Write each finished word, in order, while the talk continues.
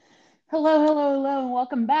Hello, hello, hello, and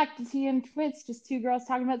welcome back to Tea and Twits, just two girls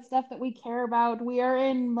talking about stuff that we care about. We are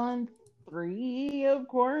in month three of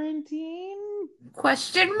quarantine.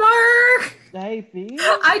 Question mark? I feel.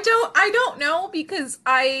 I don't know because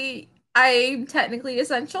I'm technically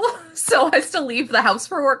essential, so I still leave the house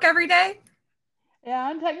for work every day. Yeah,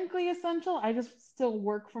 I'm technically essential. I just still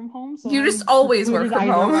work from home, so You just I'm always work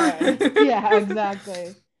excluded from either home. way. Yeah,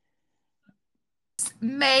 exactly.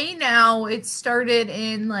 May now, it started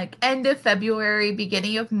in like end of February,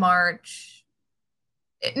 beginning of March.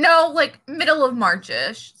 No, like middle of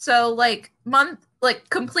March-ish. So like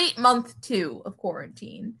complete month 2 of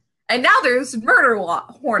quarantine. And now there's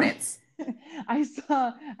hornets. I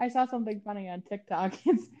saw something funny on TikTok.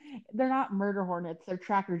 They're not murder hornets, they're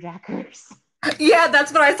tracker jackers. Yeah,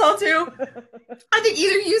 that's what I saw too. I think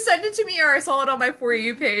either you sent it to me or I saw it on my For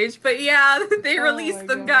You page. But yeah, they Oh released my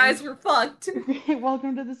them guys. We're gosh. fucked.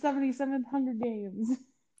 Welcome to the 77th Hunger Games.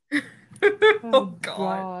 Oh Oh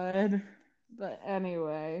God. God. But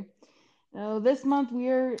anyway, now this month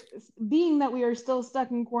being that we are still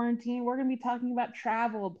stuck in quarantine, we're going to be talking about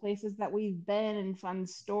travel, places that we've been, and fun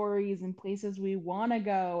stories, and places we want to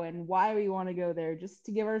go, and why we want to go there, just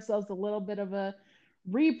to give ourselves a little bit of a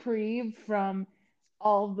reprieve from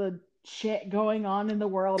all the shit going on in the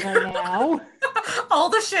world right now. All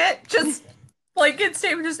the shit, just blanket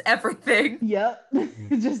statement, just everything. Yep.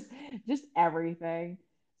 just just everything.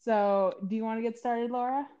 So, do you want to get started,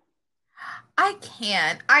 Laura? I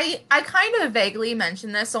can't. I kind of vaguely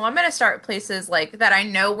mentioned this, so I'm gonna start places like that I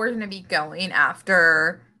know we're gonna be going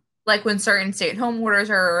after, like when certain stay-at-home orders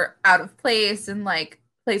are out of place and like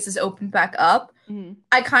places open back up. Mhm.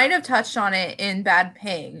 I kind of touched on it in Bad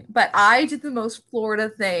Ping, but I did the most Florida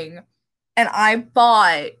thing and I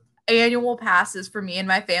bought annual passes for me and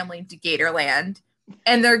my family to Gatorland,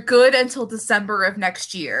 and they're good until December of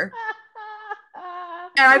next year.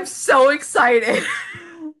 And I'm so excited.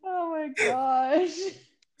 Oh my gosh.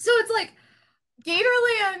 So it's like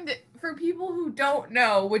Gatorland, for people who don't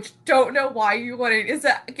know, which don't know why you want it, is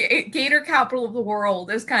that Gator capital of the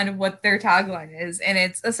world is kind of what their tagline is. And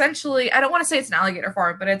it's essentially, I don't want to say it's an alligator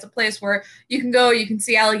farm, but it's a place where you can go, you can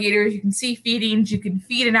see alligators, you can see feedings, you can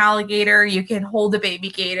feed an alligator, you can hold a baby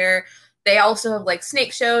gator. They also have like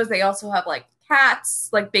snake shows. They also have like cats,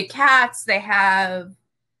 like big cats. They have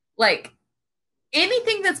like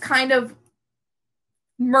anything that's kind of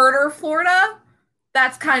murder Florida,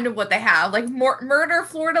 that's kind of what they have. Like murder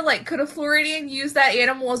Florida, like could a Floridian use that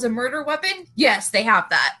animal as a murder weapon? Yes, they have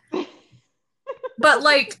that. But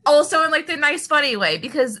like also in like the nice funny way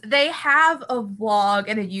because they have a vlog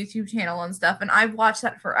and a YouTube channel and stuff and I've watched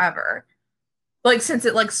that forever. Like since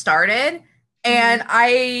it like started and Mhm.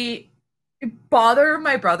 I bother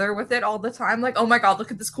my brother with it all the time. Like, oh my God, look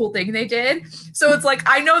at this cool thing they did. So it's like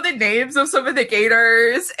I know the names of some of the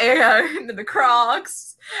gators and the crocs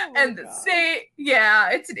Oh my and the gosh. snake. Yeah,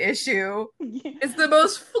 it's an issue. It's the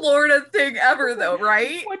most Florida thing ever, though,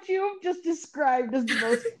 right? What you have just described is the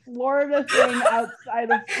most Florida thing outside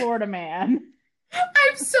of Florida man.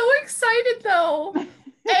 I'm so excited though.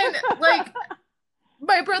 And like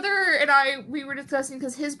my brother and I, we were discussing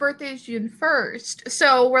because his birthday is June 1st.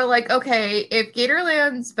 So we're like, okay, if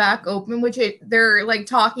Gatorland's back open, they're like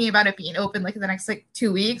talking about it being open like in the next like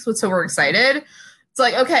 2 weeks, so we're excited. It's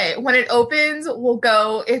like, okay, when it opens, we'll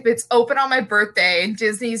go. If it's open on my birthday and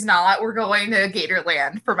Disney's not, we're going to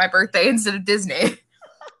Gatorland for my birthday instead of Disney.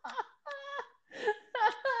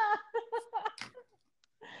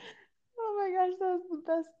 Oh my gosh, that was the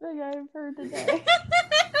best thing I've heard today.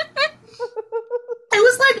 It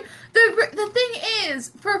was like the thing is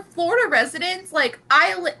for Florida residents, like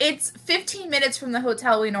it's 15 minutes from the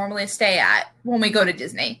hotel we normally stay at when we go to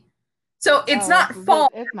Disney. So it's Oh, not far.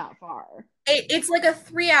 it's not far. It's like a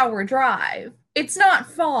 3 hour drive. It's not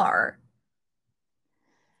far.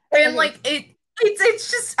 And Okay, like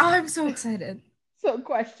it's just oh, I'm so excited. so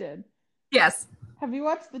question. Yes. Have you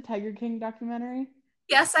watched the Tiger King documentary?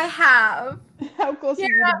 Yes, I have. How close Yeah. are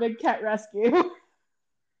you to Big Cat Rescue?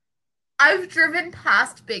 I've driven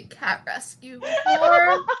past Big Cat Rescue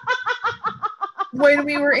before when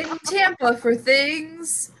we were in Tampa for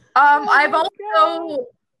things. Oh I've my god. also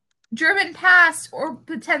driven past or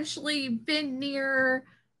potentially been near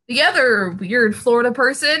the other weird Florida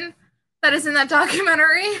person that is in that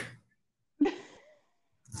documentary.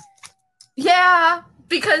 Yeah,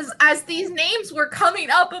 because as these names were coming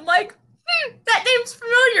up, I'm like, that name's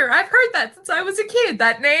familiar. I've heard that since I was a kid.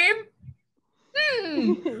 That name?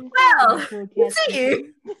 Hmm. Hello, Well, cool let's cat see.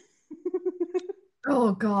 chicken.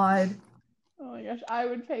 Oh God. Oh my gosh, I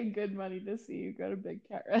would pay good money to see you go to Big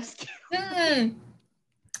Cat Rescue. Hmm.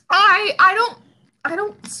 I don't. I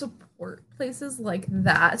don't support places like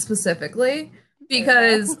that specifically Fair enough.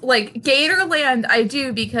 because like Gatorland I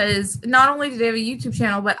do because not only do they have a YouTube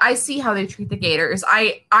channel, but I see how they treat the gators.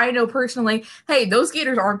 I know personally, hey, those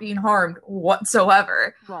gators aren't being harmed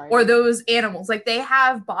whatsoever. Or Right. those animals. Like they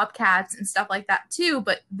have bobcats and stuff like that too,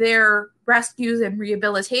 but they're rescues and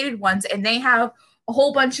rehabilitated ones and they have a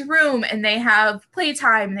whole bunch of room and they have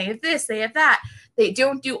playtime, they have this, they have that. They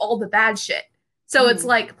don't do all the bad shit. So it's Hmm.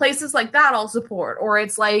 like places like that I'll support. Or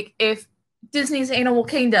it's like if Disney's Animal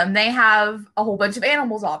Kingdom, they have a whole bunch of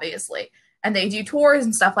animals, obviously, and they do tours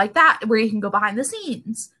and stuff like that where you can go behind the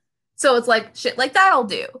scenes. So it's like shit like that I'll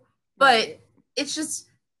do. But Right. it's just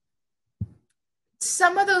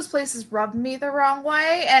some of those places rub me the wrong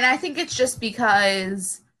way. And I think it's just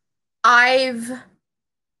because I've,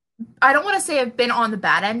 I don't want to say I've been on the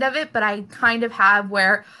bad end of it, but I kind of have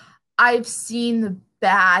where I've seen the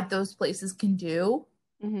bad those places can do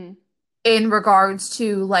Hmm. in regards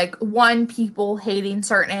to like one people hating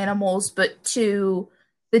certain animals but two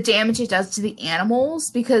the damage it does to the animals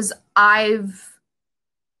because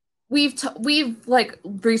we've like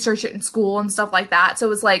researched it in school and stuff like that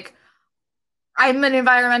so it's like I'm an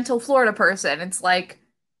environmental Florida person it's like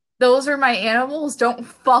those are my animals don't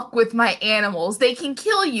fuck with my animals they can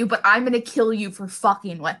kill you but I'm gonna kill you for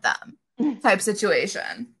fucking with them type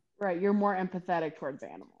situation. Right. You're more empathetic towards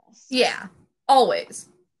animals. Yeah, always.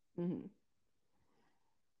 Hmm.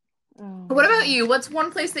 Oh What about man. you? What's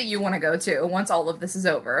one place that you want to go to once all of this is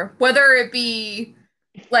over? Whether it be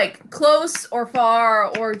like close or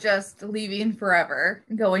far or just leaving forever,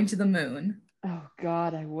 going to the moon. Oh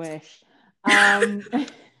God, I wish. Um,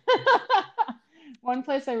 one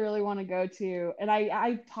place I really want to go to, and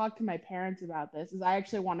I talked to my parents about this, is I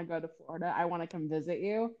actually want to go to Florida. I want to come visit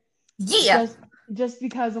you, Yeah. just just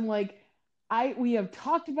because I'm like, I we have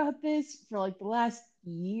talked about this for like the last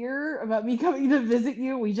year about me coming to visit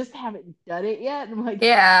you. We just haven't done it yet. And I'm like,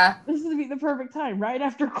 Yeah. this would be the perfect time, right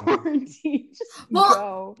after quarantine. Just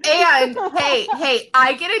Well, go. and hey,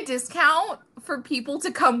 I get a discount for people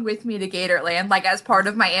to come with me to Gatorland, like as part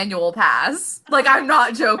of my annual pass. Like, I'm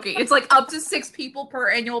not joking. It's like up to 6 people per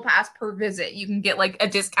annual pass per visit. You can get like a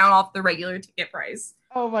discount off the regular ticket price.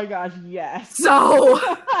 Oh my gosh, yes. So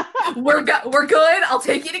we're good. I'll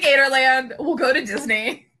take you to Gatorland. We'll go to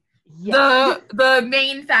Disney. Yes. The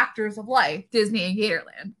main factors of life, Disney and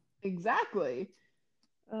Gatorland. Exactly.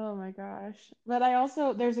 Oh my gosh. But I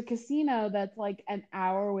also there's a casino that's like an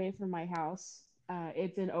hour away from my house.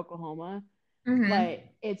 It's in Oklahoma, Mm-hmm. but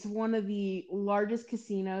it's one of the largest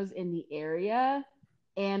casinos in the area,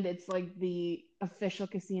 and it's like the official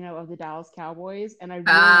casino of the Dallas Cowboys. And I really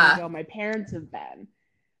want to Ah. go. My parents have been,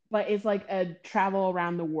 but it's like a travel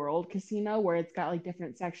around the world casino where it's got like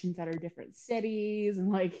different sections that are different cities,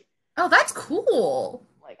 and Oh, that's cool.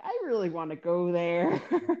 I really want to go there.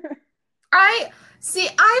 I see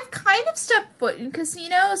I've kind of stepped foot in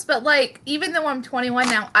casinos, but like even though I'm 21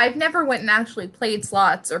 now, I've never went and actually played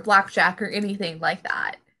slots or blackjack or anything like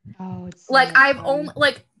that. Oh, it's so Like much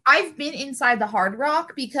fun. I've been inside the Hard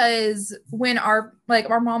Rock because when our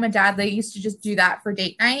mom and dad they used to just do that for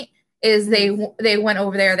date night is Hmm. they went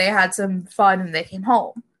over there, they had some fun and they came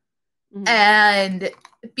home. Hmm. And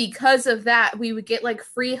because of that, we would get like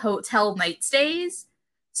free hotel night stays.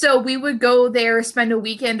 So we would go there, spend a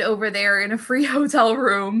weekend over there in a free hotel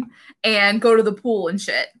room, and go to the pool and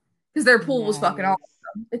shit. Because their pool was fucking Nice.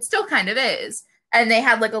 awesome. It still kind of is. And they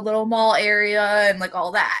had like a little mall area and like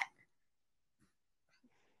all that.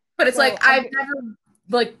 But it's like So I've never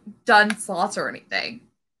like done slots or anything.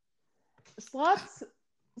 slots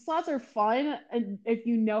slots are fun and if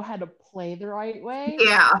you know how to play the right way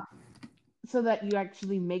Yeah. so that you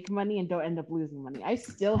actually make money and don't end up losing money. I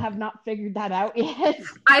still have not figured that out yet.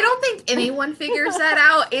 I don't think anyone figures that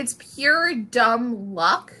out. It's pure dumb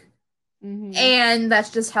luck. Hmm. And that's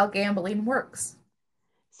just how gambling works.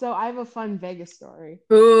 So I have a fun Vegas story.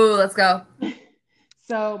 Ooh, let's go.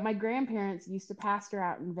 So my grandparents used to pastor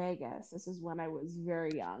out in Vegas. This is when I was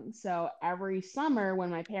very young. So every summer when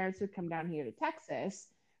my parents would come down here to Texas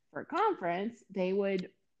for a conference, they would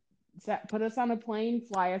put us on a plane,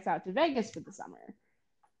 fly us out to Vegas for the summer.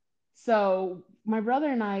 So my brother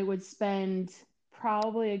and I would spend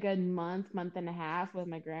probably a good month and a half with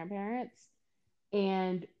my grandparents.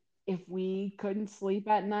 And if we couldn't sleep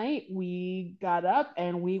at night, we got up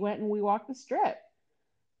and we went and we walked the strip.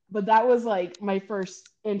 But that was like my first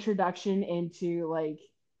introduction into like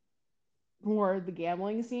more of the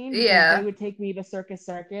gambling scene because they Yeah. would take me to Circus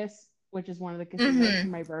Circus, which is one of the casinos for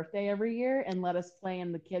Mm-hmm. my birthday every year, and let us play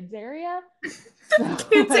in the kids area. So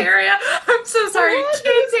Kids like area. I'm so sorry.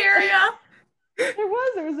 Kids area.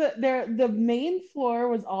 The main floor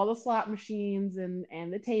was all the slot machines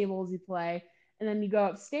and the tables you play, and then you go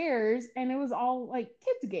upstairs and it was all like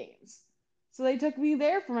kids games. So they took me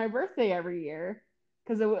there for my birthday every year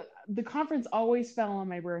because the conference always fell on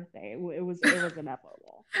my birthday. It was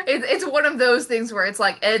inevitable. It's one of those things where it's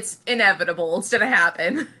like it's inevitable. It's gonna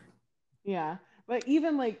happen. Yeah. But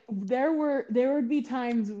even like there would be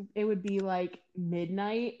times it would be like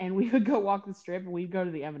midnight and we would go walk the strip and we'd go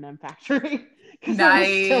to the M&M factory because it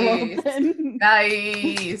was still Nice. open.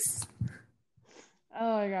 Nice.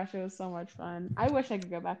 Oh my gosh, it was so much fun. I wish I could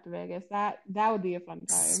go back to Vegas. That would be a fun time.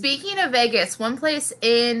 Speaking of Vegas, one place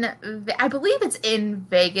I believe it's in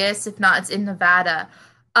Vegas, if not, it's in Nevada.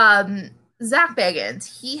 Um, Zach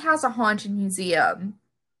Bagans, he has a haunted museum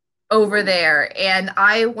over Ooh. there, and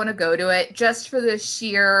I want to go to it just for the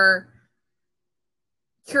sheer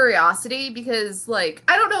curiosity because, like,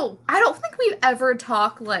 I don't know, I don't think we've ever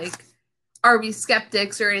talked like, are we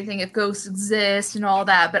skeptics or anything if ghosts exist and all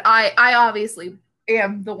that, but I obviously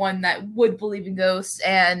am the one that would believe in ghosts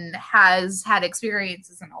and has had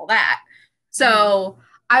experiences and all that. Mhm. So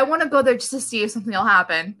I want to go there just to see if something will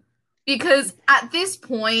happen. Because at this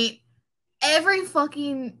point, every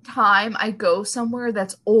fucking time I go somewhere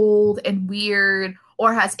that's old and weird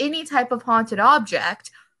or has any type of haunted object,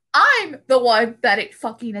 I'm the one that it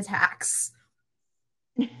fucking attacks.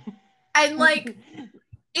 And like,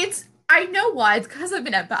 it's, I know why, it's because I'm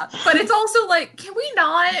an empath, but it's also like, can we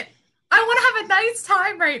not? I want to have a nice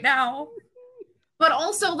time right now. But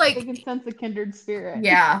also, They can like, sense a kindred spirit.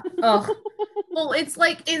 yeah, ugh. Well, it's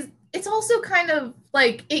like, it's also kind of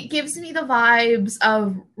like, it gives me the vibes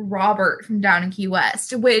of Robert from Down in Key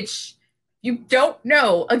West, which you don't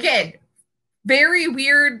know. Again, very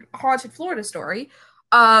weird haunted Florida story.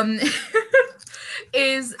 Um,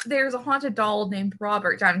 is there's a haunted doll named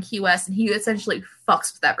Robert down in Key West, and he essentially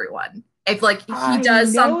fucks with everyone. If like he I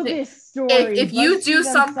does know something, this story. if you do BuzzFeed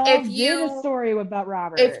some, Unsolved did a story about if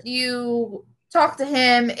Robert. you talk to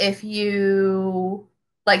him, if you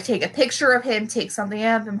like take a picture of him, take something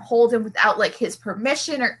of him, hold him without like his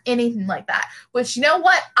permission or anything like that. Which you know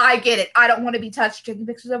what? I get it. I don't want to be touched taking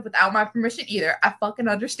pictures of without my permission either. I fucking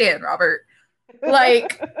understand, Robert.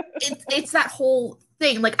 Like it's that whole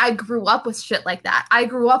thing. Like I grew up with shit like that. I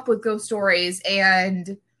grew up with ghost stories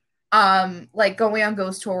and like going on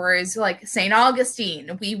ghost tours like St.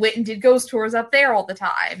 Augustine. We went and did ghost tours up there all the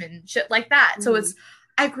time and shit like that. So Mhm. it's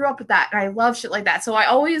I grew up with that and I love shit like that. So I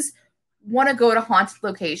always want to go to haunted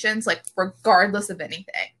locations like regardless of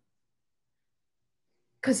anything.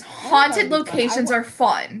 Cuz I think that haunted would be fun. locations are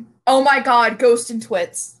fun. Oh my god, Ghost and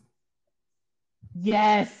Twits.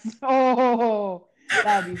 Yes. Oh,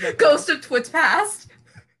 that would be so Ghost cool. of Twits Past.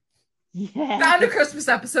 Found a Yes. Christmas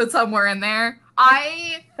episode somewhere in there.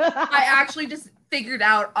 I actually just figured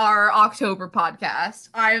out our October podcast.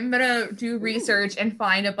 I'm gonna do Ooh, research and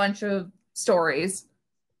find a bunch of stories,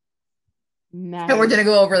 and we're gonna nice.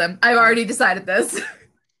 go over them. I've Uh, already decided this.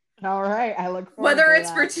 all right. I look forward Whether to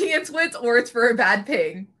it's for tea and twits or it's for a bad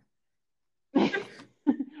pig. that.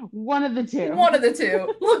 One of the two. One of the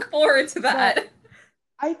two. Look forward to But that.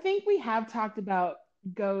 I think we have talked about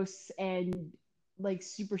ghosts and like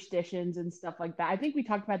superstitions and stuff like that. I think we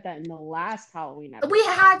talked about that in the last Halloween We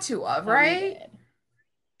episode had to have, that we right? did.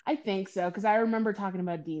 I think so because I remember talking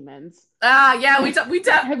about demons. Ah, yeah, I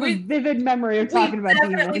have a vivid memory of we talking about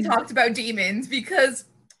definitely demons. talked about demons because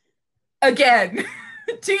again,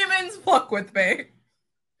 demons fuck with me.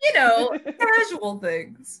 You know, casual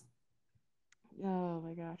things. Oh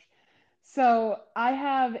my gosh. So I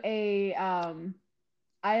have a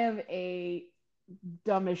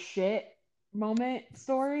dumb as shit moment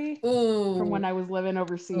story from when Ooh, I was living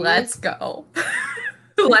overseas. let's go.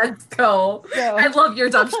 Let's go. I So love your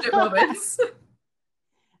dumb shit moments.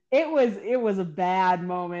 it was a bad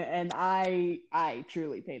moment and I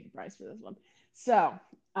truly paid the price for this one. So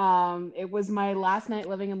it was my last night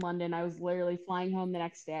living in London. I was literally flying home the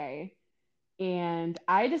next day and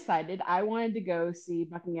I decided I wanted to go see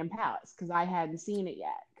Buckingham Palace because I hadn't seen it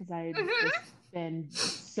yet because I had just I been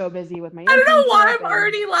so busy with my don't know why internship I'm and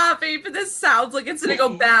already laughing, but this sounds like it's gonna go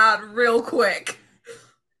bad real quick.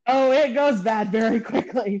 oh, it goes bad very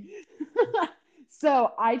quickly.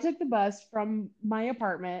 So I took the bus from my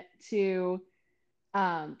apartment to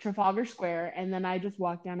Trafalgar Square, and then I just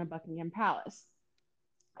walked down to Buckingham Palace.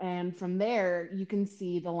 And from there, you can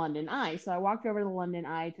see the London Eye. So I walked over to the London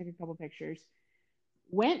Eye, took a couple pictures,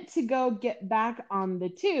 went to go get back on the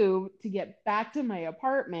tube to get back to my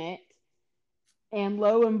apartment. And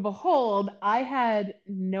lo and behold, I had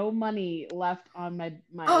no money left on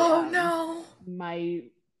Oh no. my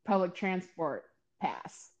public transport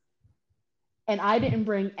pass. and I didn't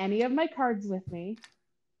bring any of my cards with me.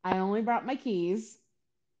 I only brought my keys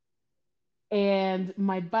and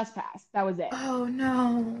my bus pass. That was it. Oh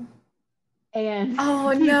no. And Oh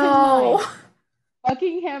keep in mind, no.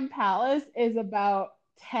 Buckingham Palace is about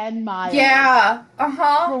 10 miles Yeah.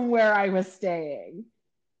 Uh-huh. from where I was staying.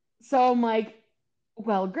 So I'm like,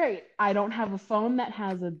 well, great. I don't have a phone that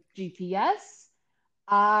has a GPS.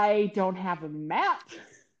 I don't have a map.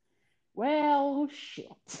 Well,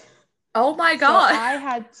 shit. Oh my So God. I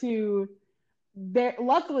had to there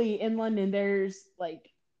luckily in London there's like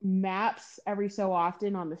maps every so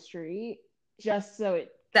often on the street just so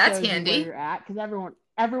it That's shows you where handy. you're at because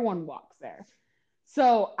everyone walks there.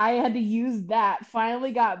 So I had to use that.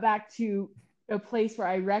 Finally got back to a place where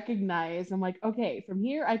I recognize. I'm like, okay, from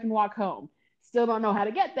here I can walk home. Still don't know how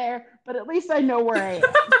to get there, but at least I know where I am.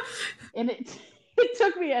 And it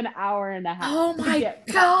took me an hour and a half Oh to my get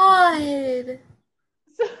back home. God.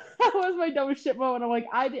 So that was my dumb shit moment. I'm like,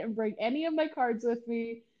 I didn't bring any of my cards with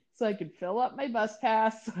me so I could fill up my bus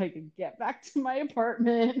pass so I could get back to my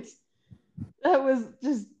apartment. That was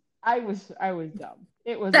just I was dumb.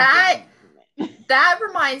 It was a That dumb moment. that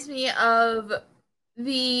reminds me of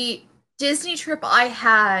the Disney trip I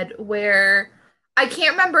had where I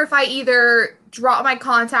can't remember if I either dropped my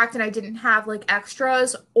contact and I didn't have like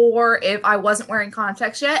extras or if I wasn't wearing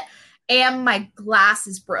contacts yet and my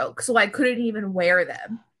glasses broke so I couldn't even wear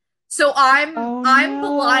them. So Oh I'm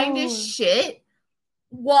blind as no. shit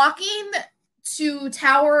walking to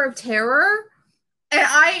Tower of Terror and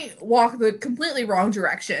I walk the completely wrong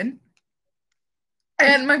direction.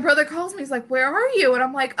 And my brother calls me. He's like, "Where are you?" And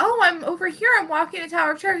I'm like, "Oh, I'm over here. I'm walking to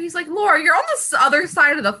Tower of Terror." He's like, "Laura, you're on the other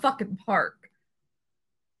side of the fucking park."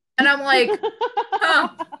 And I'm like, "Huh,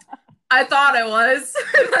 I thought I was."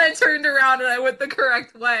 And then I turned around and I went the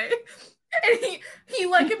correct way. And he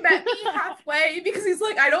like met me halfway because he's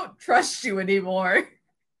like, "I don't trust you anymore."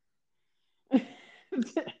 I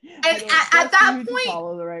And don't at trust that you to point,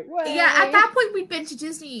 follow the right yeah, at way. that point we'd been to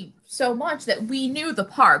Disney so much that we knew the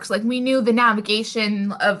parks, like we knew the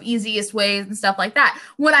navigation of easiest ways and stuff like that.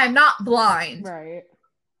 When I'm not blind, Right.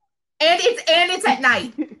 and it's at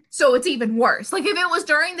night, so it's even worse. Like if it was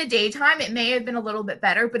during the daytime, it may have been a little bit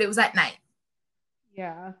better, but it was at night.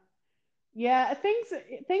 Yeah. Yeah, things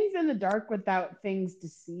in the dark without things to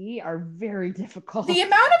see are very The difficult.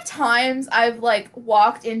 amount of times I've like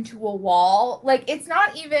walked into a wall, like it's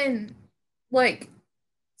not even like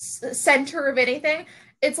center of anything.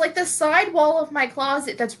 It's like the side wall of my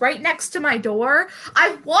closet that's right next to my door.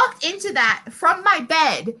 I've walked into that from my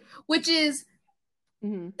bed, which is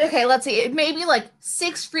Mhm. okay, let's see, it may be like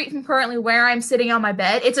 6 feet from currently where I'm sitting on my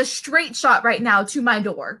bed. It's a straight shot right now to my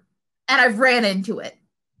door. And I've ran into it.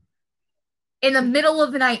 In the middle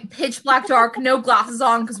of the night, pitch black dark, no glasses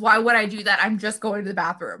on, because why would I do that? I'm just going to the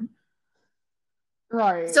bathroom.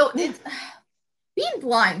 Right. So it's being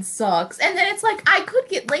blind sucks. And then it's like I could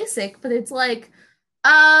get LASIK, but it's like,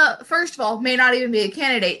 first of all, may not even be a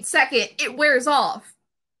candidate. Second, it wears off. So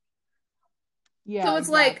Yeah, it's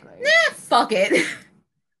like, exactly. nah, fuck it.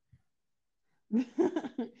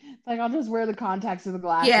 Like I'll just wear the contacts or the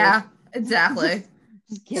glasses. Yeah, exactly. Just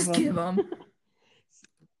just give Just give them. them.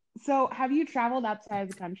 So, have you traveled outside of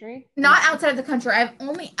the country or Not no? outside of the country. I've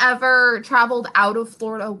only ever traveled out of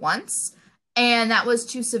Florida once, and that was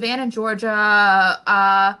to Savannah,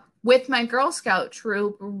 Georgia, with my Girl Scout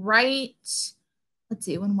troop. Right, let's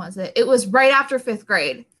see, when was it? It was right after fifth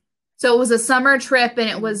grade. So it was a summer trip, and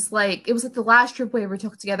Mm. it was like the last trip we ever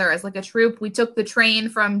took together as like a troop. We took the train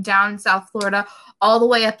from down South Florida all the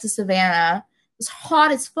way up to Savannah. It was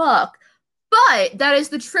hot as fuck, but that is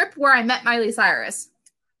the trip where I met Miley Cyrus.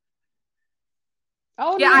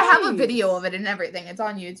 Oh, Yeah, I have a video of nice. it and everything. It's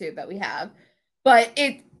on YouTube that we have. But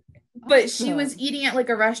it but she was Awesome. eating at like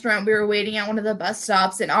a restaurant. We were waiting at one of the bus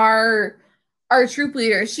stops and our troop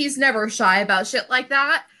leader, she's never shy about shit like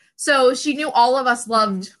that. So she knew all of us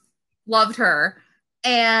Mhm. loved her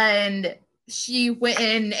and she went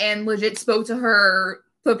in and legit spoke to her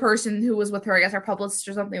the person who was with her, I guess our publicist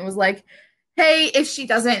or something, was like, hey, if she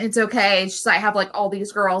doesn't, it's okay. She's like, I have like all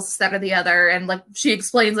these girls, that or the other, and like she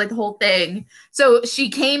explains like the whole thing. So she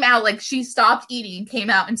came out, like she stopped eating, came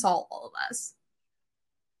out and saw all of us.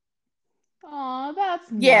 Aw,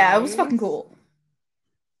 that's Yeah, it was fucking nice. cool.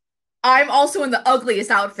 I'm also in the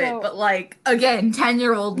ugliest outfit, So, but like again,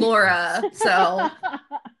 10-year-old Laura. So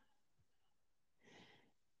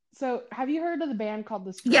so have you heard of the band called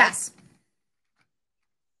The Strokes? yes.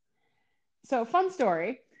 So, fun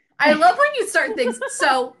story. I love when you start things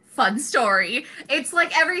so fun story. It's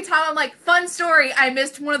like every time I'm like, fun story, I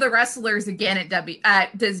missed one of the wrestlers again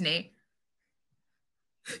at Disney.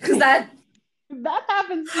 Cause that That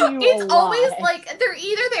happens to you It's a always lot. like they're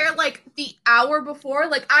either there like the hour before.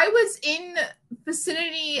 Like I was in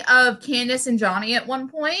vicinity of Candace and Johnny at one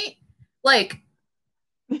point, like,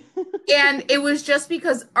 and it was just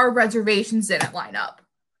because our reservations didn't line up.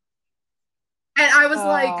 And I was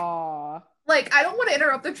Oh. like I don't want to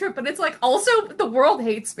interrupt the trip, but it's like also the world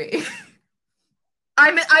hates me.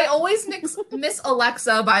 I always miss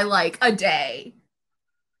Alexa by like a day.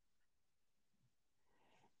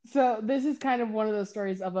 So this is kind of one of those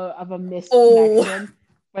stories of a missed Oh, connection,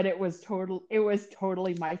 but it was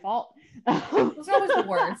totally my fault. those are always the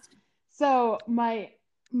worst. So my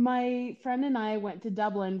friend and I went to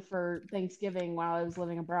Dublin for Thanksgiving while I was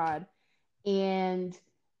living abroad, and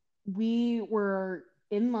we were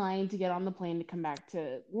in line to get on the plane to come back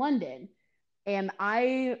to London. And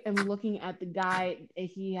I am looking at the guy,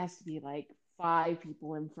 he has to be like 5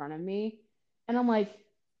 people in front of me. And I'm like,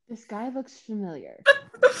 this guy looks familiar.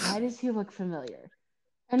 Why does he look familiar?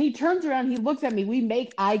 And he turns around, he looks at me, we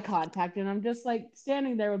make eye contact, and I'm just like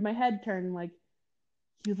standing there with my head turned, like,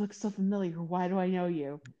 you look so familiar. Why do I know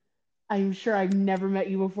you? I'm sure I've never met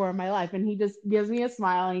you before in my life. And he just gives me a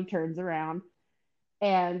smile and he turns around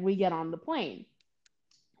and we get on the plane.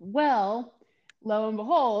 Well, lo and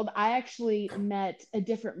behold, I actually met a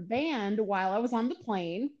different band while I was on the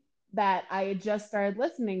plane that I had just started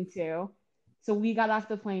listening to. So we got off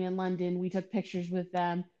the plane in London, we took pictures with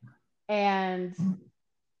them, and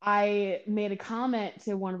I made a comment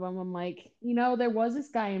to one of them. I'm like, there was this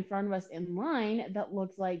guy in front of us in line that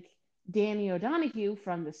looked like Danny O'Donoghue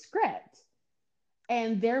from the script.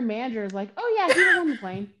 And their manager is like, oh, yeah, he was on the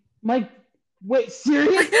plane. I'm like, wait,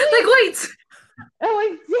 seriously? Like wait. I'm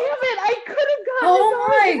like, damn it, I could have gotten Oh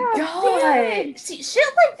my God. god. See, shit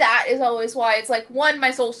like that is always why it's like one,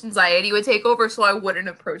 my social anxiety would take over, so I wouldn't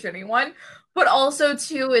approach anyone. But also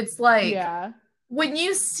two, it's like Yeah. when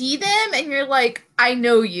you see them and you're like, I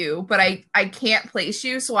know you, but I can't place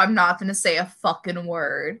you, so I'm not gonna say a fucking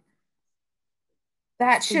word.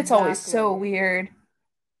 That shit's always so Exactly. weird.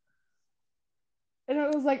 And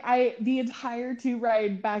it was like the entire two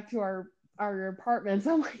ride back to our apartments.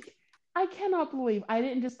 I'm like, I cannot believe I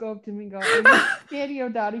didn't just go up to him and go, "Are you Danny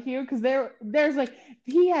O'Donoghue?" Because there's like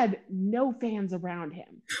he had no fans around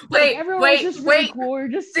him. Like Wait, everyone was wait, just really wait. cool. We are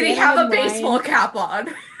just Did he standing have in a baseball line. cap on?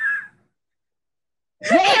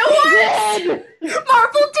 Yes, It he was! did.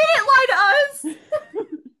 Marvel didn't lie to us!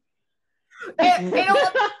 And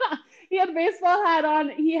He had a baseball hat on.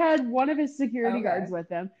 He had one of his security okay. guards with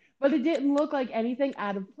him, but it didn't look like anything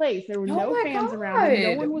out of place. There were Oh no my fans around him.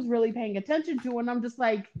 No one god. was really paying attention to him. And I'm just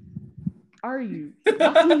like, are you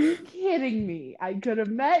fucking kidding me? I could have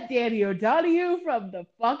met Danny O'Donoghue from the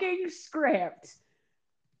fucking script.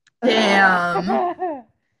 Damn.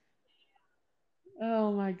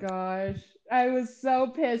 Oh my gosh. I was so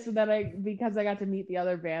pissed that because I got to meet the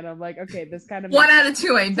other band. I'm like, okay, this kind of One makes out of sense.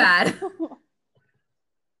 two ain't bad.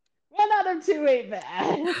 One out of two ain't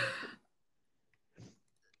bad.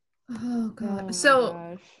 Oh god. Oh my So,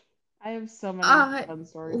 gosh. I have so many uh, fun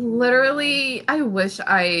stories from abroad. literally, I wish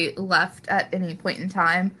I left at any point in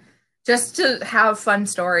time just to have fun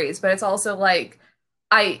stories, but it's also like,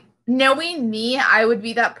 knowing me, I would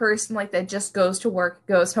be that person like that just goes to work,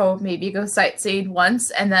 goes home, maybe goes sightseeing once,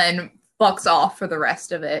 and then fucks off for the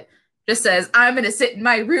rest of it. Just says, I'm gonna sit in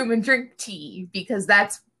my room and drink tea because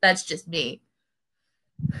that's just me.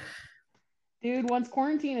 Dude, once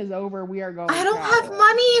quarantine is over, we are I going don't have traveling.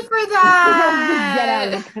 money for Just get out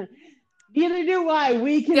of that. the country. Neither do I.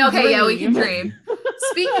 We can Okay, yeah, we can dream. dream.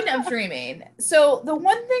 Speaking of dreaming, so the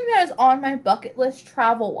one thing that is on my bucket list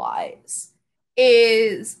travel wise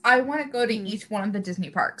is I want to go to Mhm. each one of the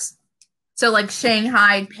Disney parks. So like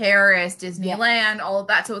Shanghai, Paris, Yes. Disneyland, all of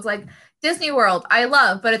that. So it's like Disney World, I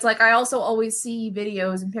love, but it's like I also always see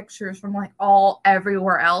videos and pictures from like all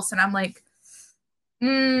everywhere else, and I'm like,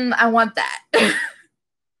 I want that.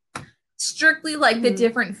 Strictly like the Mhm.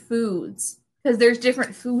 different foods because there's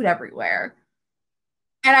different food everywhere.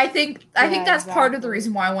 And I think Yeah, that's part of the exactly.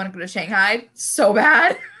 reason why I want to go to Shanghai so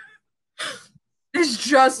bad. It's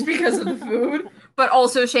just because of the food, but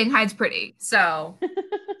also Shanghai's pretty. So,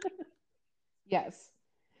 Yes.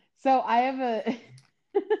 So I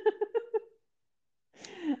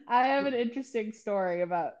have an interesting story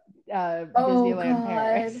about oh Disneyland god.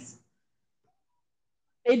 Paris.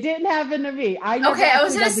 It didn't happen to me. I never Okay, I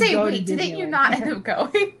was actually gonna got to say, go to wait, didn't you Disneyland not end Paris. up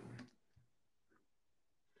going?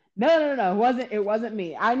 No. It wasn't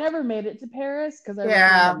me. I never made it to Paris because I ran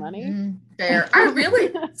out of Yeah, money. fair.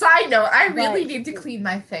 Side note, I really But need to clean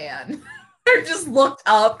my fan. I just looked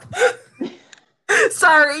up.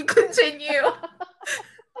 Sorry, continue.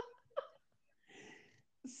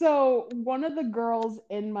 So one of the girls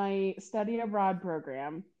in my study abroad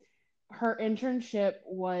program, her internship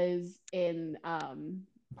was in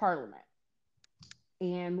Parliament,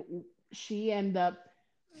 and she ended up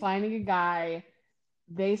finding a guy.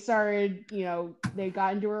 They started, they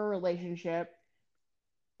got into a relationship,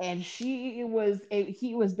 and he was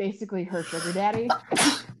basically her sugar daddy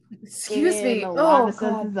Excuse in me. a lot Oh of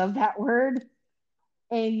God. senses of that word.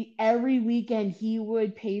 And every weekend he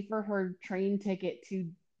would pay for her train ticket to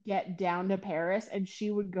get down to Paris, and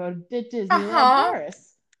she would go to Disneyland Uh-huh.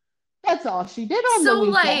 Paris. That's all she did on the So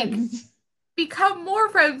like weekends. become more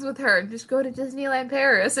friends with her. Just go to Disneyland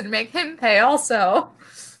Paris and make him pay also.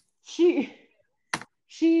 She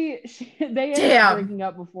they ended up Damn. breaking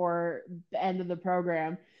up before the end of the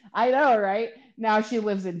program. I know, right? Now she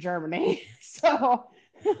lives in Germany. So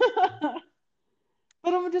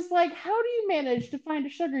but I'm just like, how do you manage to find a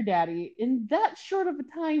sugar daddy in that short of a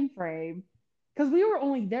time frame? Because we were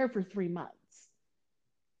only there for 3 months.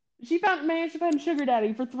 She managed to find a sugar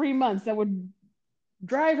daddy for 3 months that would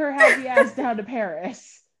drive her happy ass down to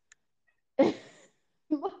Paris. Like,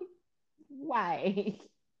 why?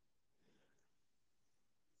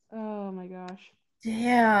 Oh my gosh.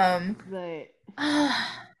 Damn. But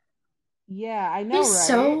yeah, I know, He's right?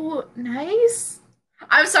 so nice.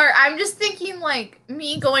 I'm sorry, I'm just thinking like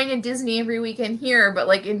me going to Disney every weekend here, but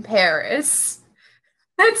like in Paris.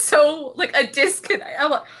 That's so like a disconnect. I'm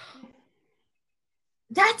like,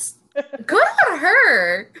 that's good on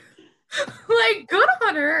her. Like, good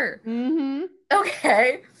on her. Mm-hmm.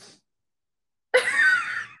 Okay.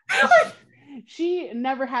 She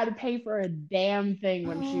never had to pay for a damn thing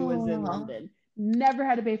when she was in Oh, London. Never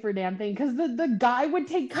had to pay for a damn thing because the guy would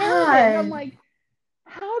take care of it. And I'm God. like,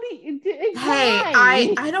 how do you, Hey,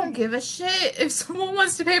 I why? I don't give a shit if someone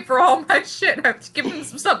wants to pay for all my shit and I have to give them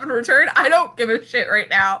some stuff in return. I don't give a shit right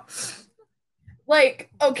now. Like,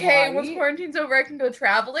 okay, once Right? quarantine's over, I can go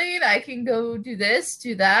traveling. I can go do this,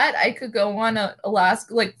 do that. I could go on a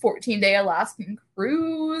Alaska, like 14-day Alaskan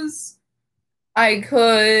cruise. I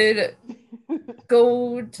could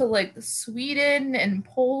go to like Sweden and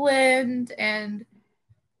Poland and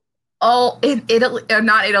all in Italy,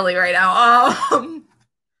 not Italy right now.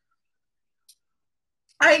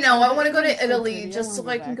 I know, Oh, I but want to go Italy's to so Italy pretty. I just want to so go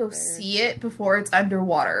I can back go there. see it before it's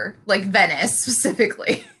underwater, like Venice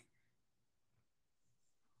specifically.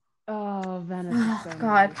 Oh, Venice is Oh so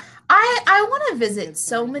God, nice. I want to Some visit good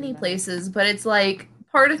so stories in many Venice. places, but it's like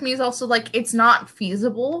part of me is also like it's not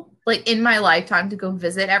feasible, like in my lifetime to go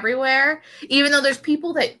visit everywhere. Even though there's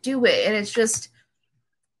people that do it, and it's just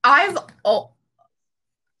I've oh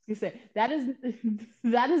You say that is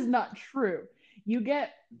that is not true. You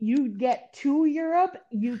get you get to Europe,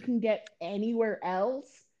 you can get anywhere else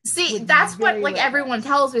see with that's what very like little everyone cost.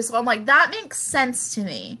 tells me, so I'm like that makes sense to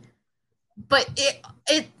me. But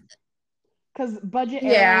it Because budget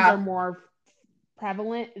airlines are yeah more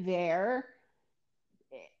prevalent there.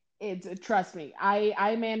 It's trust me.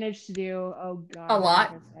 I managed to do. Oh God, a how many lot.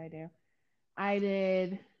 trips did I do? I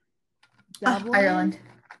did Oh, Dublin. Ireland.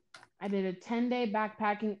 I did a 10-day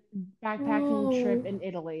backpacking trip Ooh. in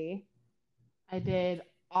Italy. I did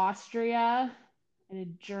Austria. I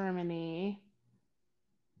did Germany,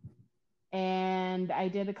 and I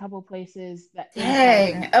did a couple places that inside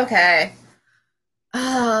Dang. Europe. Okay.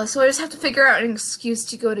 So I just have to figure out an excuse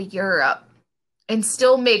to go to Europe and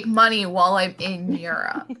still make money while I'm in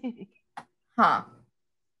Europe. Huh.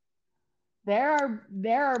 There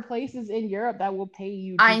are places in Europe that will pay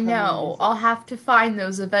you to I come and know. I'll visit. have to find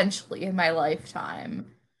those eventually in my lifetime.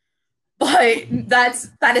 But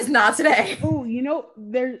that is not today. Oh,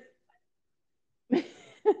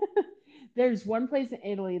 there's one place in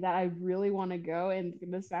Italy that I really want to go, and it's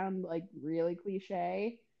gonna sound like really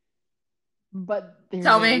cliche, but there's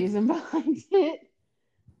Tell a me. reason behind it.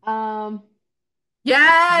 Um,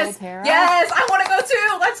 Yes. Volterra. Yes, I want to go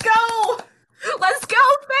too. Let's go. Let's go,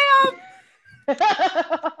 fam.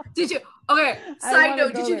 I Did you? Okay, side want to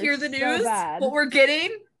note, did go you there hear the so news? What bad. we're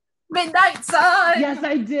getting? Midnight Sun. Yes,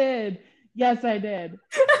 I did. Yes, I did.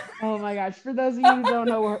 Oh my gosh. For those of you who don't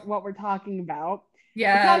know what we're talking about,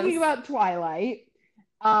 we're talking Yes. about Twilight.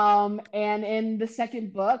 And in the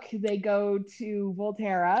second book, they go to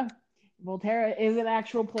Volterra. Volterra is an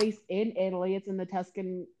actual place in Italy. It's in the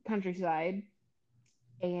Tuscan countryside.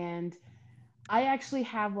 And I actually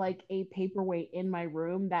have like a paperweight in my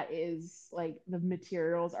room that is like the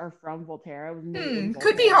materials are from Volterra. It was made in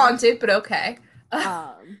Could be Volterra. haunted, but okay.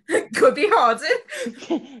 Um, Could be haunted.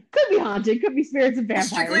 could be haunted, could be spirits and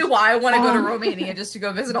Strictly vampires. why I want to go to Um, Romania just to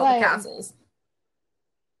go visit all the but castles.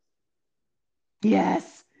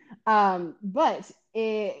 yes. But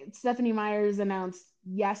Stephanie Myers announced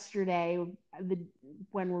yesterday,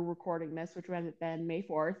 when we're recording this, which would have been May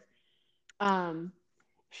 4th,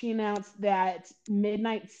 she announced that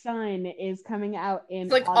Midnight Sun is coming out in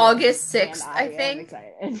It's like August, August and 6th, I I am think,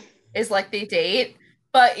 excited. is like the date.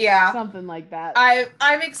 But yeah, Something like that.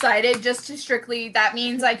 I'm excited just to strictly, that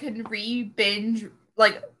means I can re-binge,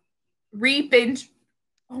 like, re-binge,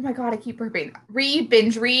 oh my god, I keep burping,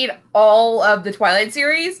 re-binge read all of the Twilight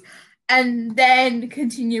series and then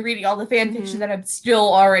continue reading all the fan fiction that I'm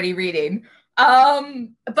still already reading.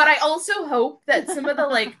 But I also hope that some of the,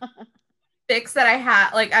 like, fics that I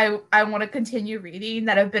had, like, I want to continue reading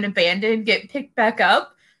that have been abandoned get picked back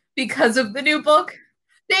up because of the new book.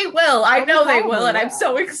 They will. I know they will, and I'm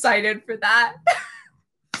so excited for that.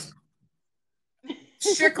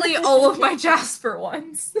 Strictly all of my Jasper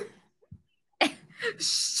ones.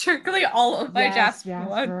 Strictly all of my Jasper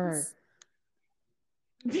ones.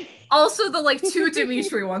 Also the, like, 2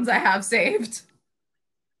 Dimitri ones I have saved.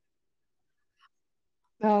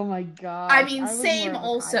 Oh my god. I mean, same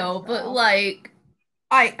also, but like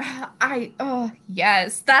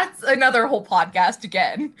yes, that's another whole podcast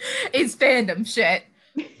again. Is fandom shit.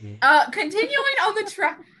 Continuing on the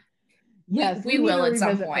track. Yes, we will at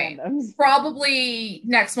some point. Fandoms. Probably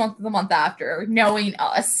next month or the month after, knowing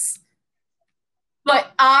us.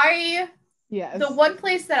 But the one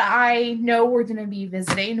place that I know we're going to be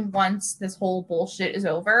visiting once this whole bullshit is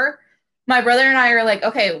over, my brother and I are like,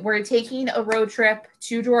 okay, we're taking a road trip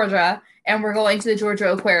to Georgia and we're going to the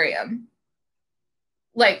Georgia Aquarium.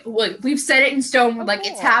 Like we've set it in stone. We're like,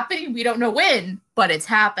 it's happening. We don't know when, but it's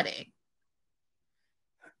happening.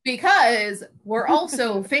 Because we're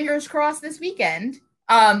also fingers crossed this weekend.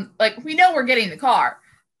 Like, we know we're getting the car,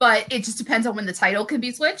 but it just depends on when the title can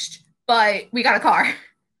be switched. But we got a car.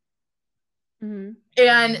 Mm-hmm.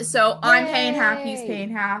 And so I'm paying half, he's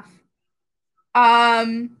paying half.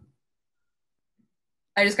 I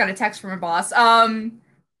just got a text from a boss.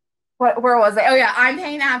 Where was I? Oh yeah, I'm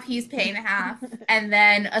paying half, he's paying half. And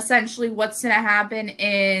then essentially what's gonna happen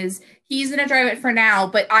is he's gonna drive it for now,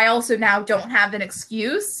 but I also now don't have an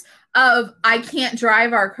excuse of I can't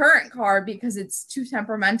drive our current car because it's too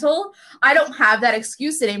temperamental. I don't have that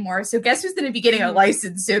excuse anymore. So guess who's gonna be getting a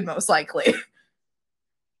license soon, most likely.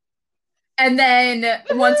 And then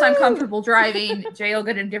once I'm comfortable driving, Jay will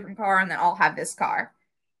get a different car and then I'll have this car.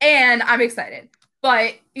 And I'm excited.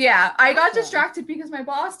 But yeah, I got distracted because my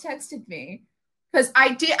boss texted me. Because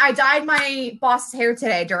I dyed my boss's hair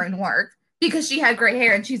today during work because she had gray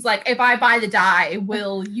hair. And she's like, if I buy the dye,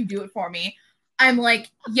 will you do it for me? I'm like,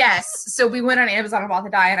 yes. So we went on Amazon and bought the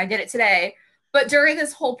dye and I did it today. But during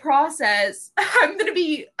this whole process,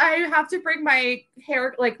 I have to bring my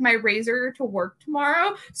hair, like my razor to work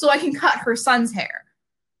tomorrow so I can cut her son's hair.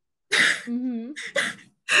 Mm-hmm.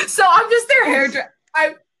 So I'm just their hairdresser.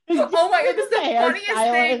 Oh my god, this is the funniest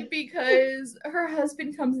thing because her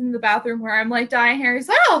husband comes in the bathroom where I'm like dyeing hair. He's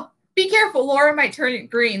like, oh, be careful, Laura might turn it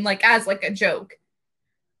green, like as like a joke.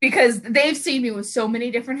 Because they've seen me with so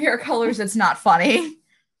many different hair colors, it's not funny.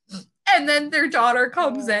 And then their daughter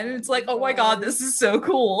comes in and it's like, oh my god, this is so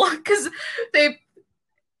cool. Because it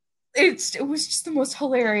was just the most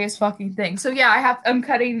hilarious fucking thing. So yeah, I'm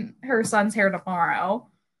cutting her son's hair tomorrow.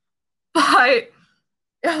 But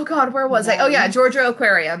oh god, where was I? Oh yeah, Georgia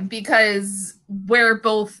Aquarium, because we're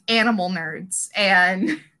both animal nerds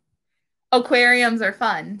and aquariums are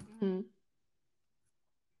fun. Mm-hmm.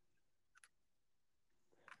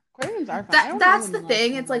 Aquariums are fun. That's the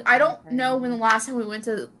thing. It's like I don't know when the last time we went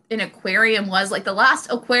to an aquarium was. Like the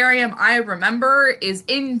last aquarium I remember is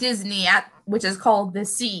in Disney which is called The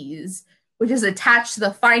Seas, which is attached to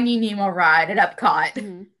the Finding Nemo ride at Epcot.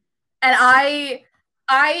 Mm-hmm. And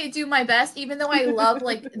I do my best, even though I love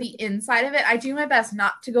like the inside of it, I do my best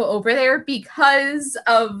not to go over there because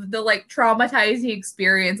of the like traumatizing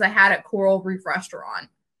experience I had at Coral Reef Restaurant.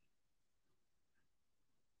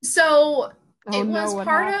 So it was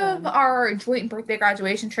part of our joint birthday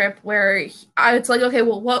graduation trip where it's like, okay,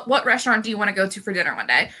 well, what restaurant do you want to go to for dinner one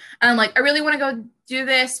day? And I'm like, I really want to go do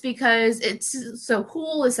this because it's so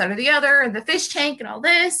cool, this, that, or the other, and the fish tank and all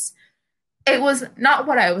this. It was not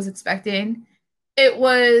what I was expecting. It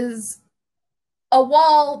was a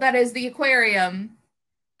wall that is the aquarium,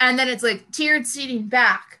 and then it's like tiered seating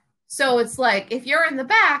back. So it's like, if you're in the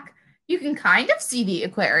back, you can kind of see the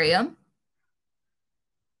aquarium,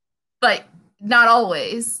 but not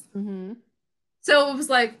always. Mm-hmm. So it's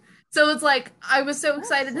like, I was so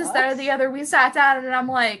excited this, that, or the other. We sat down and I'm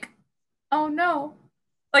like, oh no.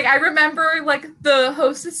 Like, I remember, like, the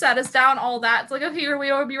hostess sat us down, all that. It's like, okay,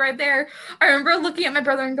 we will be right there. I remember looking at my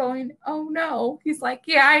brother and going, oh no. He's like,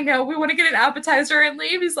 yeah, I know. We want to get an appetizer and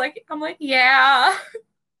leave. I'm like, yeah.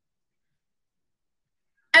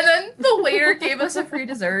 And then the waiter gave us a free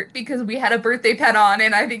dessert because we had a birthday pet on,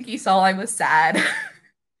 and I think he saw I was sad.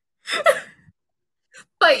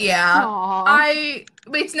 But yeah, Aw.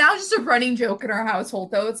 it's now just a running joke in our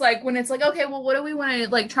household though. It's like when it's like, okay, well, what do we want to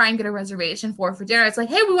like try and get a reservation for dinner? It's like,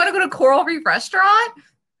 hey, we want to go to Coral Reef Restaurant.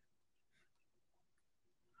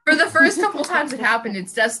 For the first couple times it happened,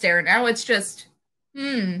 it's death stare. Now it's just,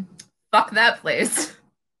 fuck that place.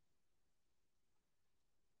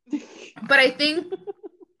 But I think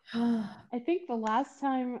I think the last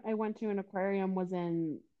time I went to an aquarium was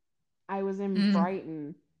I was in mm,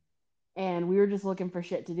 Brighton, and we were just looking for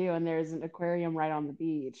shit to do, and there's an aquarium right on the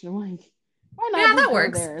beach. And I'm like, why not yeah, just that go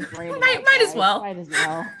works. there? It's raining Might as outside. well. Might as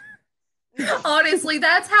well. Honestly,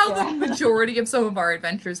 that's how the Yeah. majority of some of our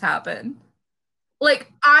adventures happen.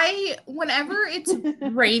 Like whenever it's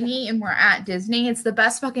rainy and we're at Disney, it's the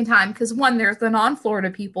best fucking time because one, there's the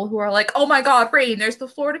non-Florida people who are like, "Oh my God, rain." There's the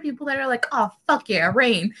Florida people that are like, "Oh fuck yeah,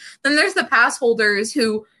 rain." Then there's the pass holders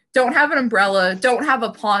who don't have an umbrella, don't have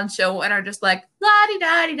a poncho, and are just like la di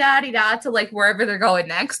da di da di da to like wherever they're going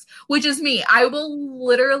next, which is me. I will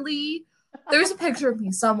literally. There's a picture of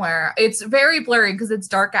me somewhere. It's very blurry because it's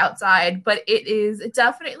dark outside, but it is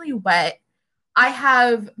definitely wet. I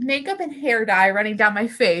have makeup and hair dye running down my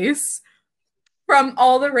face from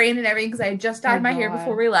all the rain and everything because I had just Oh dyed my hair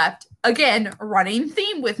before God. we left. Again, running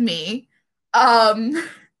theme with me. Um,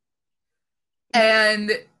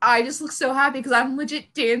 and I just look so happy because I'm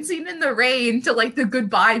legit dancing in the rain to like the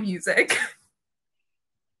goodbye music.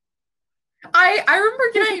 I remember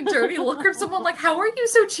getting a dirty look from someone like, "How are you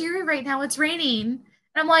so cheery right now? It's raining." And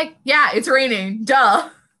I'm like, "Yeah, it's raining. Duh."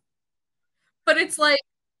 But it's like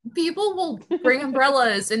people will bring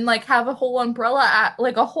umbrellas and like have a whole umbrella,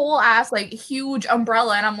 like a whole ass, like huge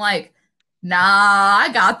umbrella. And I'm like, nah, I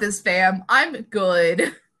got this, fam. I'm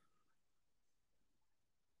good.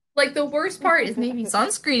 Like the worst part is maybe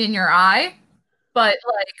sunscreen in your eye, but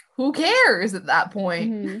like, who cares at that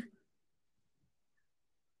point? Mhm.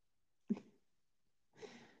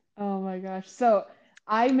 Oh my gosh. So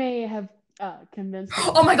I may have convinced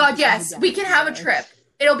a Oh my bunch God, of people yes, we against can have a this trip.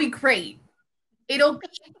 It'll be great. It'll be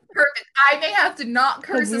perfect. I may have to not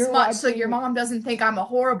because curse we as were much so your watching mom doesn't think I'm a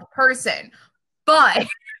horrible person. But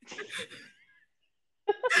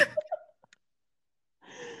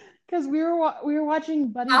we were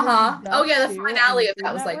watching Buddy versus uh-huh. Oh Duck yeah, the too on finale the of Food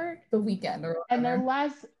that was like Network, the weekend or and whatever.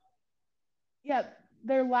 yeah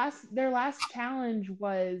their last challenge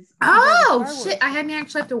was to go to Oh Star shit! Wars I hadn't Land.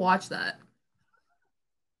 actually have to watch that.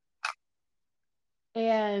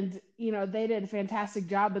 And they did a fantastic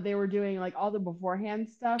job, but they were doing like all the beforehand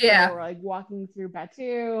stuff where they Yeah, were like walking through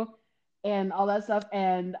Batu and all that stuff,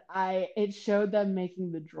 and it showed them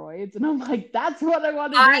making the droids, and I'm like, that's what I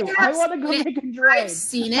want to I do. I have want to go seen it. make a I've droid.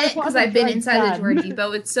 seen I it because want the I've been droids inside the droid done.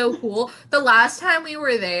 depot. It's so cool. The last time we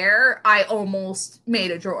were there, I almost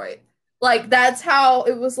made a droid. Like that's how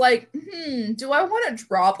it was. Like, do I want to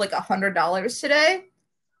drop like $100 today?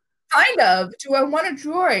 Kind of. Do I want a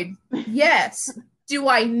droid? Yes. Do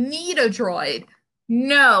I need a droid?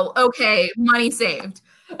 No. Okay, money saved.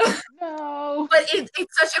 No. But it's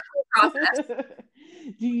such a cool process.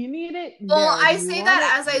 Do you need it? Well, No. Do I you say want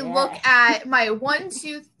that it? as I look Yes. at my 1,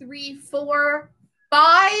 2, 3, 4,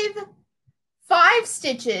 5, 5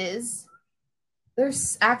 stitches.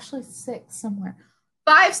 There's actually 6 somewhere.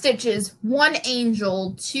 5 stitches, 1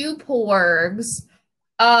 angel, 2 porgs.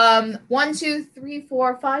 1, 2, 3,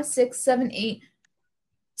 4, 5, 6, 7, 8,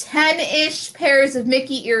 10-ish pairs of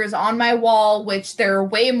Mickey ears on my wall, which there are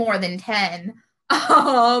way more than 10.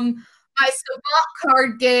 My Savant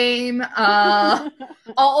card game,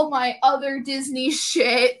 all my other Disney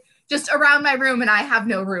shit just around my room, and I have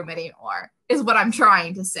no room anymore, is what I'm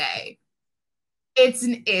trying to say. It's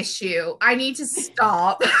an issue. I need to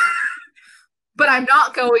stop, but I'm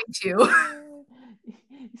not going to.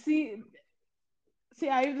 see,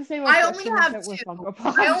 I have the same I only obsession have with two. Funko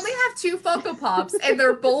I only Pops. have 2 Funko Pops, and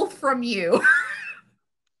they're both from you.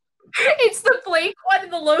 It's the Blake one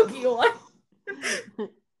and the Loki one.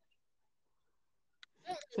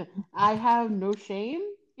 I have no shame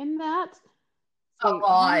in that. A Wait,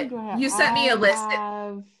 how many lot. do I have? You sent me a list.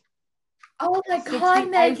 Oh my God, I have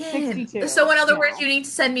Megan. 62 So, in other words, now. you need to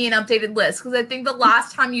send me an updated list because I think the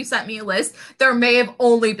last time you sent me a list, there may have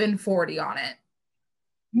only been 40 on it.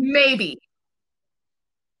 Maybe.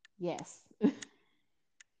 Yes.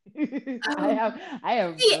 Um, I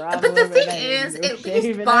have See, but the problem and thing I have is, no at least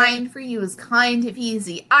shame in it. buying for you is kind of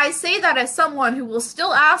easy. I say that as someone who will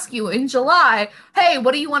still ask you in July, hey,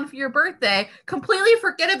 what do you want for your birthday? Completely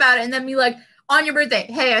forget about it and then be like, on your birthday,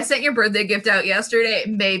 hey, I sent your birthday gift out yesterday. It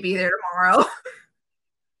may be there tomorrow.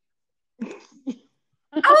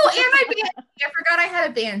 Oh, and my Banshee. I forgot I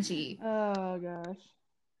had a Banshee. Oh gosh.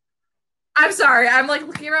 I'm sorry. I'm like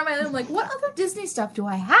looking around my room, like, what other Disney stuff do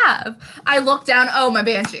I have? I look down. Oh, my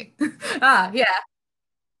Banshee. Yeah.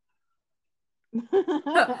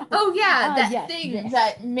 Oh, yeah. That Yes, thing this.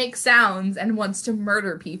 that makes sounds and wants to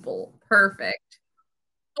murder people. Perfect.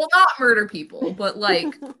 Well, not murder people, but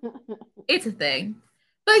like, it's a thing.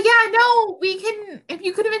 But yeah, no, we can, if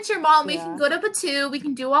you convince your mom, we can Yeah. go to Batu, we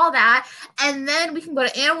can do all that, and then we can go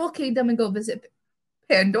to Animal Kingdom and go visit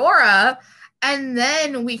Pandora, and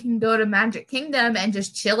then we can go to Magic Kingdom and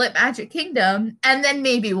just chill at Magic Kingdom, and then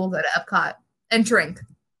maybe we'll go to Epcot and drink.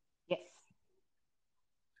 Yes.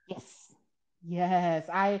 Yes. Yes.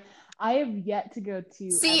 I have yet to go to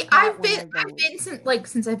See, Epcot when I've been I've been legal.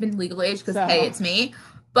 since I've been legal age because hey, So, it's me.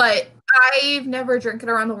 But I've never drinking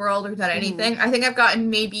around the world or done mhm. anything. I think I've gotten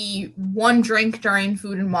maybe one drink during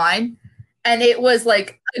Food and Wine, and it was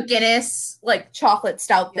like a Guinness like chocolate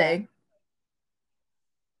stout Yeah. thing.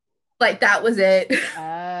 Like that was it.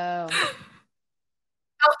 Oh.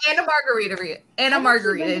 Oh, and a margarita, I've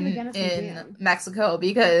actually been to the in Guinness Museum. Mexico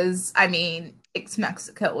because I mean it's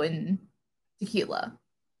Mexico and tequila,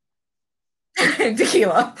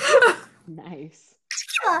 tequila. Nice.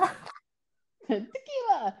 Tequila.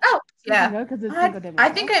 Tequila. Oh So we can yeah, go because it's Cinco de I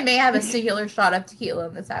think Mayo. I may have a singular shot of tequila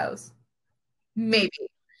in this house. Maybe.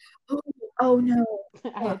 Oh, oh no!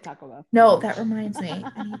 I had Fuck. Taco Bell. No, that reminds me.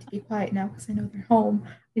 I need to be quiet now because I know they're home.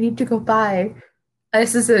 I need to go buy.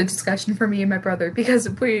 This is a discussion for me and my brother because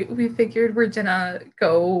we figured we're gonna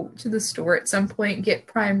go to the store at some point, get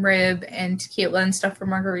prime rib and tequila and stuff for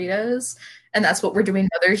margaritas, and that's what we're doing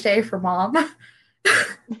Mother's Day for mom.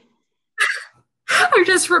 I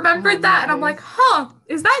just Oh, remembered that, and I'm like, nice. huh,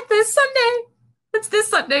 is that this Sunday? It's this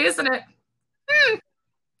Sunday, isn't it? Hmm,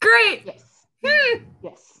 great. Yes. Hmm,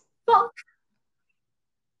 Yes. fuck.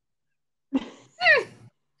 Hmm,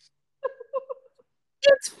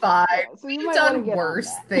 it's fine. Yeah, so you We've might want to done get on worse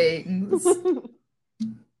that. things.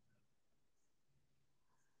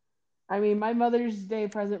 I mean, my Mother's Day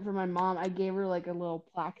present for my mom, I gave her like a little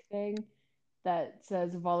plaque thing that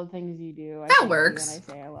says, of all the things you do, I That thank you and I works.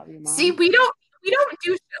 say I love you, See, mom. we don't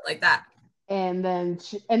do shit like that. And then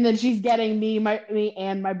she's getting me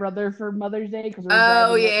and my brother for Mother's Day because we're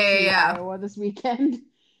Oh driving yeah, up yeah, to yeah. Iowa this weekend.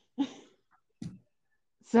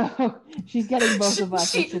 So she's getting both of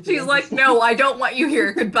us, which should be She's like, no, interesting. I don't want you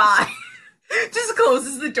here. Goodbye. Just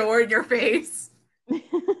closes the door in your face.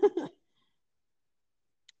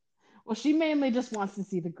 Well, she mainly just wants to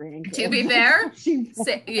see the To be grandkids. That's fair, all she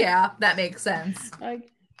yeah, that makes sense.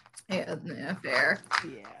 like. Yeah, yeah, fair,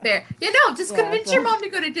 Yeah, fair. Yeah, no, just yeah. convince your So mom to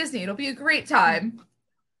go to Disney. It'll be a great time.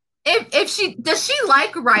 If she does, she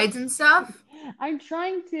like rides and stuff. I'm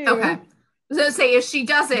trying Okay, I to. was gonna say if she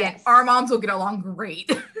doesn't, Yes, our moms will get along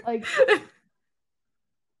great.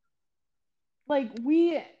 like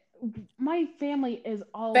we, my family is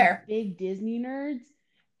all Fair. big Disney nerds,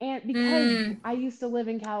 and because Mm, I used to live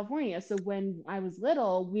in California, so when I was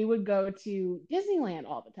little, we would go to Disneyland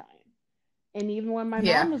all the time. And even when my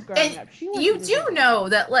yeah. mom was growing And up, she went to you do Disneyland. know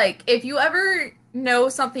that, like, if you ever know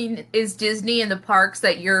something is Disney in the parks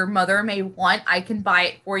that your mother may want, I can buy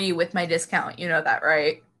it for you with my discount. You know that,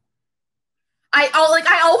 right?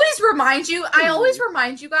 I always Ooh,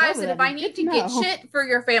 remind you well guys that if that I is need good to to get know. shit for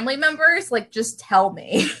your family members, like, just tell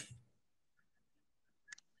me.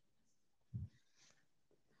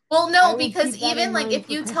 Well, I no, will because keep that even in like mind if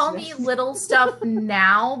for you tell me Christmas. little stuff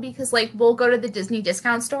now, because like we'll go to the Disney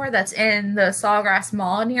discount store that's in the Sawgrass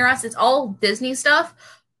Mall near us. It's all Disney stuff,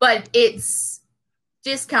 but it's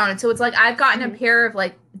discounted. So it's like I've gotten a Mhm. pair of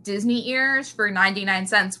like Disney ears for 99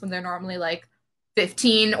 cents when they're normally like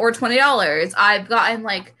 15 or $20. I've gotten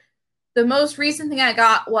like the most recent thing I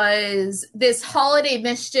got was this holiday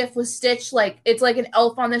mischief with Stitch. Like it's like an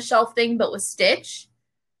elf on the shelf thing, but with Stitch.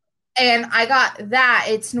 And I got that.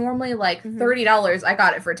 It's normally like Mhm. $30. I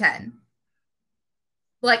got it for 10.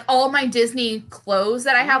 Like all my Disney clothes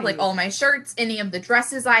that I have, like all Nice. my shirts, any of the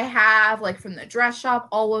dresses I have, like from the dress shop,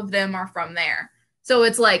 all of them are from there. So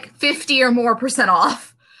it's like 50 or more percent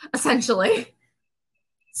off, essentially.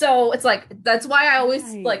 So it's like that's why I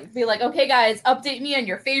always like be Nice. like, okay, guys, update me on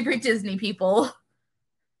your favorite Disney people.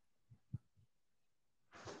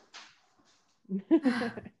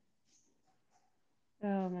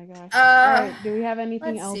 Oh my gosh. All Uh, right. Do we have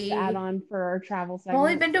anything let's else to add see. on for our travel I've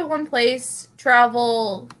only segment? been to one place,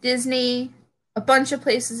 travel, Disney, a bunch of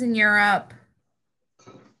places in Europe,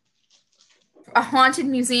 a haunted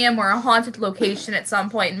museum or a haunted location at some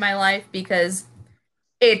point in my life because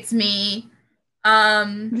it's me.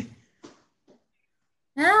 Um,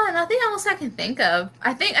 no, nothing else I can think of.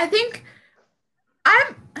 I think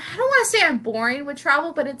I don't want to say I'm boring with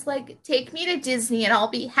travel, but it's like, take me to Disney and I'll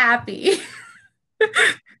be happy.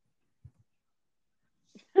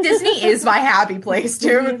 Disney is my happy place,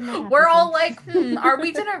 Disney dude. is my happy We're all place. like, are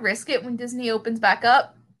we gonna risk it when Disney opens back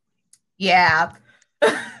up? Yeah.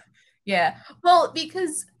 Yeah. Well,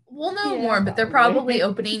 because we'll know Yeah, more, but they're probably probably.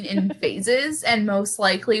 opening in phases and most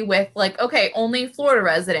likely with like, okay, only Florida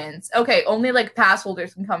residents. Okay, only like pass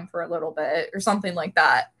holders can come for a little bit or something like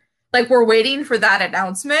that. Like we're waiting for that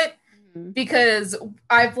announcement Mhm. because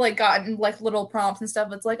I've like gotten like little prompts and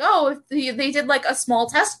stuff. It's like, oh, if they did like a small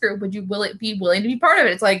test group, would you be willing to be part of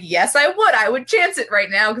it? It's like, yes, I would. I would chance it right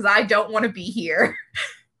now because I don't want to be here.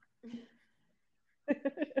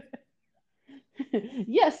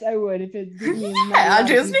 Yes, I would if it meant a Yeah, lot of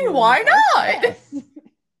Disney, people were in the why park. not? Yes.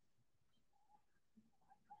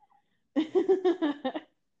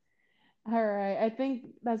 All right. I think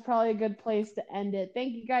that's probably a good place to end it.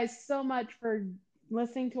 Thank you guys so much for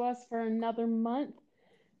listening to us for another month.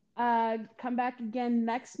 Come back again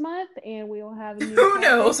next month and we will have a new Who topic,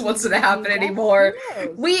 knows what's maybe gonna with new happen guests. Who anymore?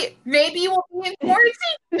 knows? We maybe we'll be in quarantine,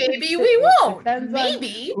 maybe we It won't. depends on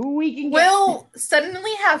Maybe who we can get. we'll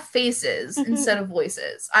suddenly have faces instead of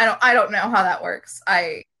voices. I don't know how that works.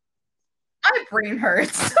 My brain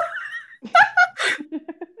hurts.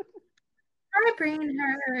 My brain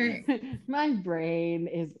hurts. My brain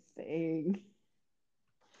is saying.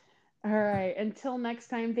 All right. Until next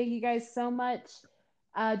time, thank you guys so much.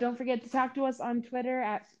 Don't forget to talk to us on Twitter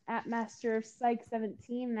at Master of Psych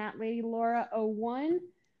 17 and at Lady Laura 01.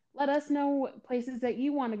 Let us know places that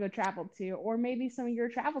you want to go travel to, or maybe some of your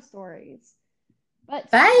travel stories. But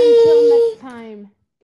until Bye. next time.